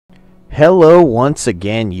Hello once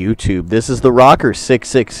again, YouTube. This is the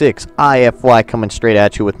Rocker666 IFY coming straight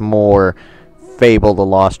at you with more Fable the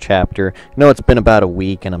Lost Chapter. I know it's been about a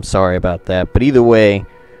week, and I'm sorry about that, but either way,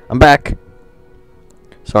 I'm back.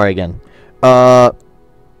 Sorry again.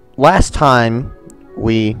 Last time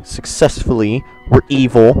we successfully were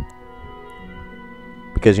evil,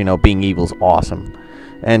 because, you know, being evil is awesome.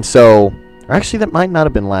 And so, or actually that might not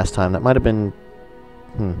have been last time. That might have been,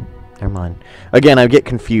 never mind. Again, I get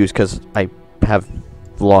confused because I have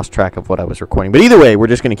lost track of what I was recording. But either way, we're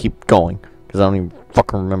just going to keep going because I don't even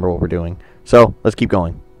fucking remember what we're doing. So, let's keep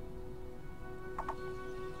going.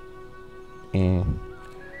 I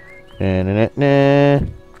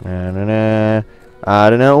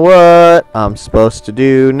don't know what I'm supposed to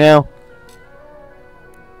do now.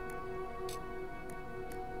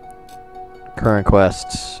 Current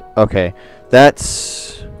quests. Okay,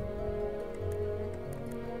 that's...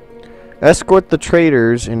 Escort the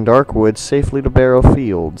traders in Darkwood safely to Barrow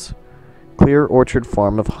Fields. Clear Orchard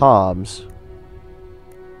Farm of Hobbs.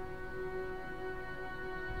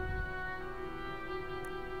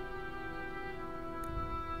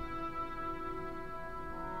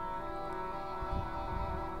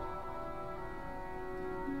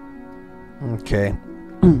 Okay.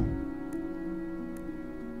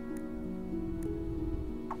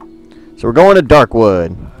 So we're going to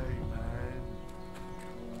Darkwood.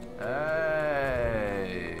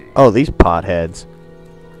 Oh, these potheads.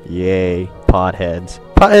 Yay, potheads.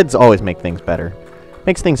 Potheads always make things better.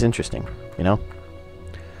 Makes things interesting, you know?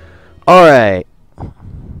 Alright.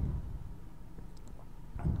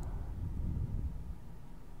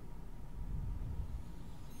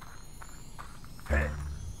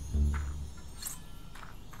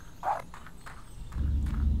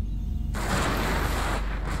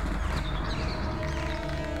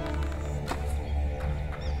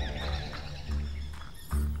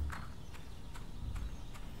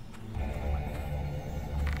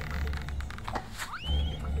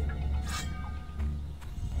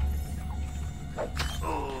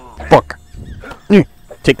 Fuck.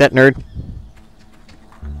 Take that, nerd.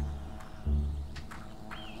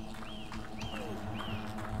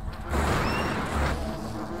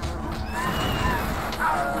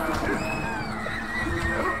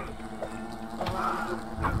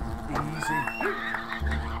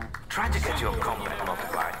 Try to get your combat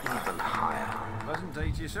multiplier even higher. Pleasant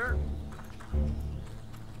day to you, sir.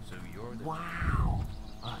 So you're the... Wow,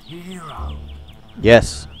 a hero.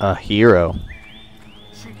 Yes, a hero.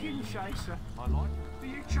 Chicken chaser. I like. Do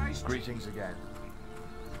you chase? Greetings again.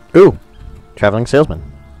 Ooh, traveling salesman.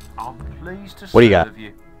 I'm pleased to What do you got? serve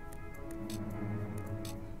you.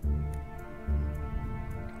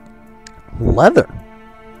 Leather.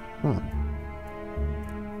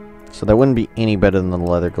 So that wouldn't be any better than the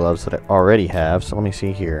leather gloves that I already have. So let me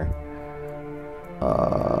see here.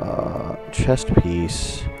 Chest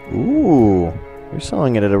piece. Ooh, you're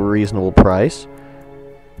selling it at a reasonable price.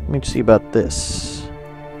 Let me see about this.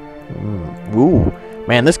 Ooh,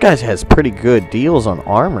 man, this guy has pretty good deals on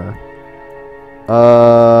armor.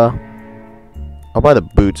 I'll buy the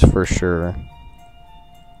boots for sure.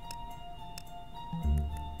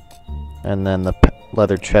 And then the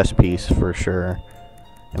leather chest piece for sure.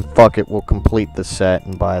 And fuck it, we'll complete the set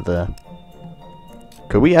and buy the...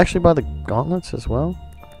 Could we actually buy the gauntlets as well?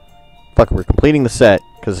 Fuck it, we're completing the set,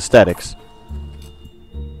 because aesthetics.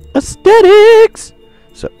 Aesthetics!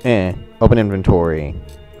 So, open inventory.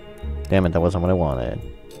 Damn it, that wasn't what I wanted.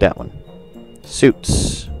 That one.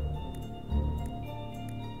 Suits.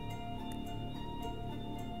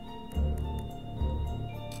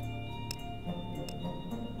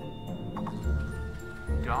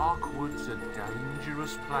 Darkwood's a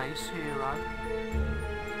dangerous place, hero.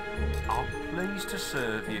 I'm pleased to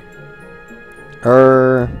serve you.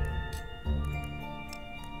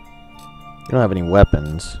 You don't have any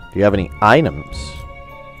weapons. Do you have any items?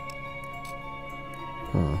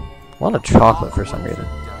 A lot of chocolate for some reason.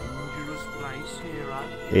 Dangerous place, hero.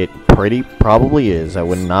 It probably is. I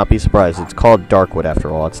would not be surprised. It's called Darkwood after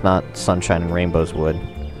all. It's not Sunshine and Rainbow's Wood.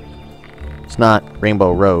 It's not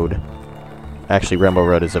Rainbow Road. Actually, Rainbow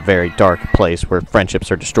Road is a very dark place where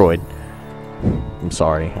friendships are destroyed. I'm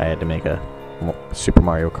sorry. I had to make a Super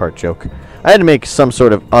Mario Kart joke. I had to make some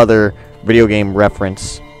sort of other video game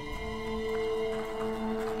reference.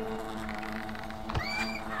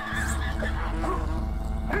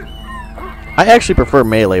 I actually prefer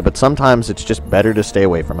melee, but sometimes it's just better to stay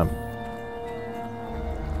away from him.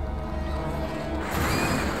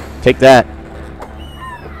 Take that.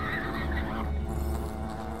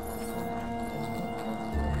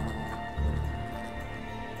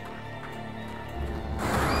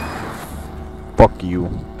 Fuck you.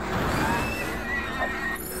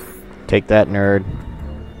 Take that, nerd.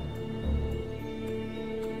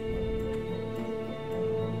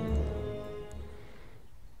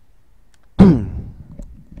 Oh,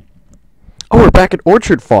 we're back at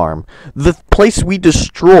Orchard Farm, the place we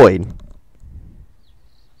destroyed.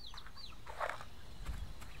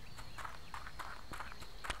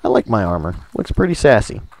 I like my armor. Looks pretty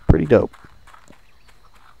sassy. Pretty dope.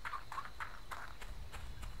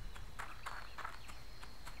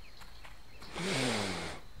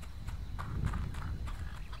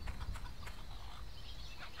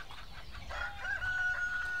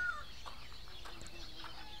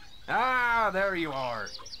 Ah, there you are.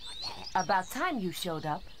 About time you showed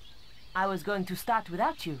up. I was going to start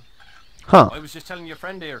without you. Huh. I was just telling your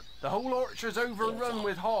friend here, the whole orchard's overrun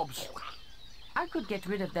with hobs. I could get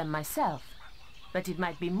rid of them myself, but it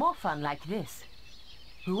might be more fun like this.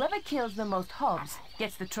 Whoever kills the most hobs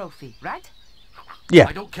gets the trophy, right? Yeah.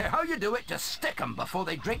 I don't care how you do it, just stick 'em before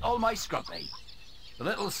they drink all my scrumpy. The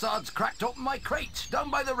little sods cracked open my crate down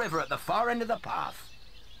by the river at the far end of the path.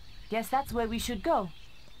 Guess that's where we should go.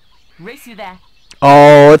 Race you there.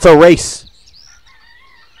 Oh, it's a race.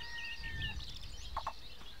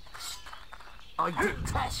 I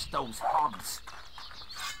detest those hobs.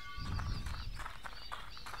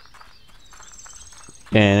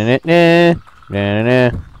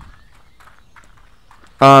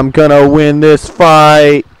 I'm gonna win this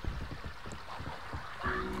fight.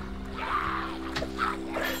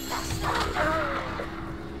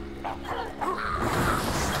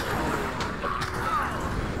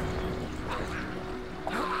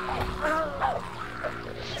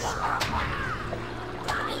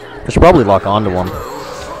 I should probably lock onto one. You're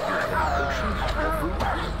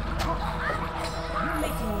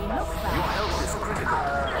making me look bad.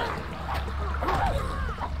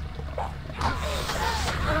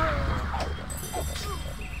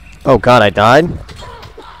 Oh god, I died?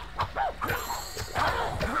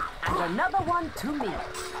 And another one to me.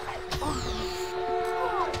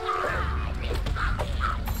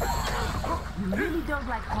 You really don't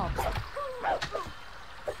like hobs.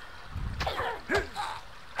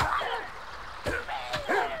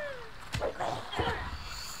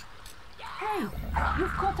 Hey,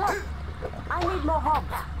 you've caught up. I need more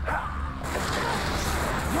hobs.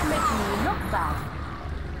 You're making me look bad.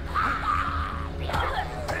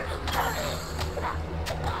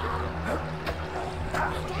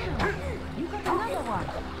 You got another one.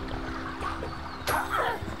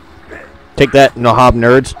 Take that, no hob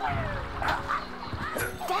nerds.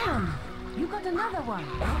 Damn, you got another one.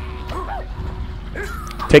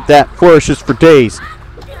 Take that, flourishes for days.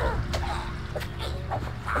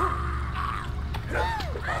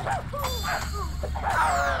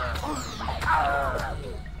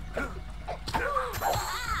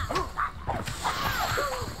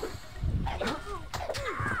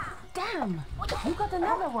 Damn, you got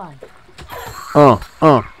another one. How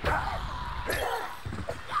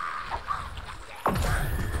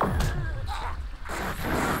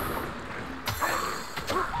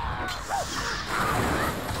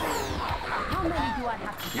many do I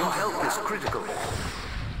have to Your help is critical.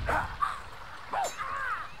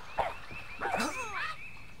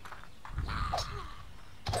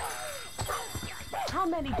 How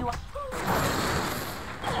many do I...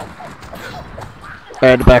 I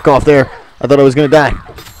had to back off there. I thought I was gonna die.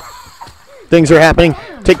 Things are happening.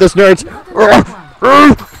 Take this, nerds.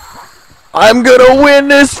 I'm gonna win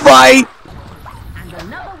this fight! And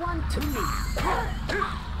another one to me.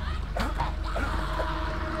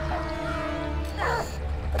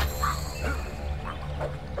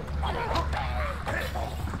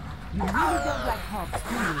 You really don't like hobs,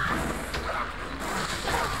 do you?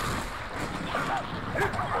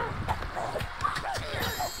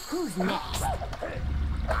 Who's next?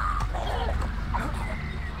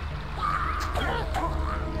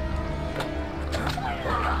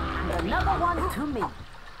 And another one to me.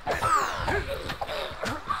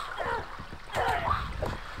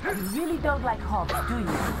 You really don't like hobs, do you?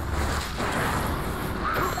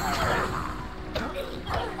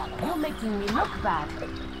 You're making me look bad.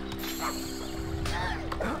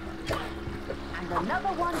 And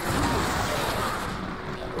another one to me.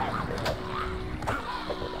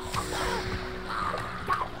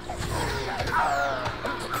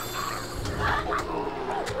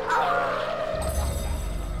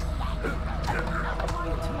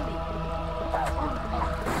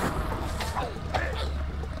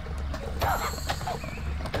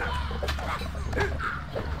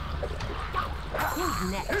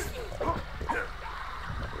 Who's next?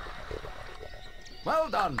 Well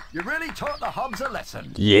done. You really taught the hobs a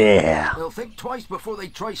lesson. Yeah. They'll think twice before they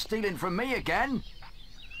try stealing from me again.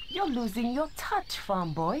 You're losing your touch,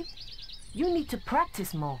 farm boy. You need to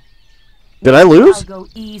practice more. Did I lose? I'll go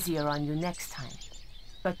easier on you next time.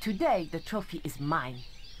 But today, the trophy is mine.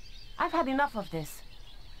 I've had enough of this.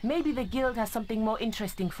 Maybe the guild has something more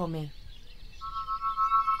interesting for me.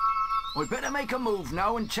 We'd better make a move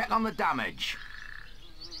now and check on the damage.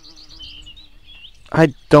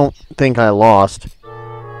 I don't think I lost.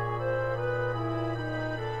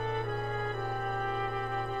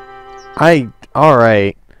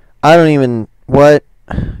 Alright. I don't even... What?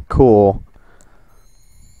 Cool.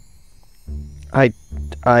 I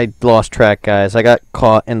lost track, guys. I got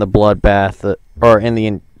caught in the bloodbath, or in the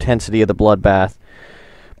intensity of the bloodbath.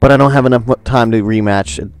 But I don't have enough time to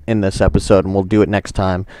rematch in this episode, and we'll do it next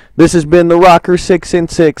time. This has been the Rocker 6 in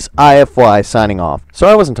 6 IFY signing off. So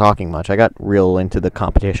I wasn't talking much. I got real into the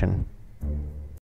competition.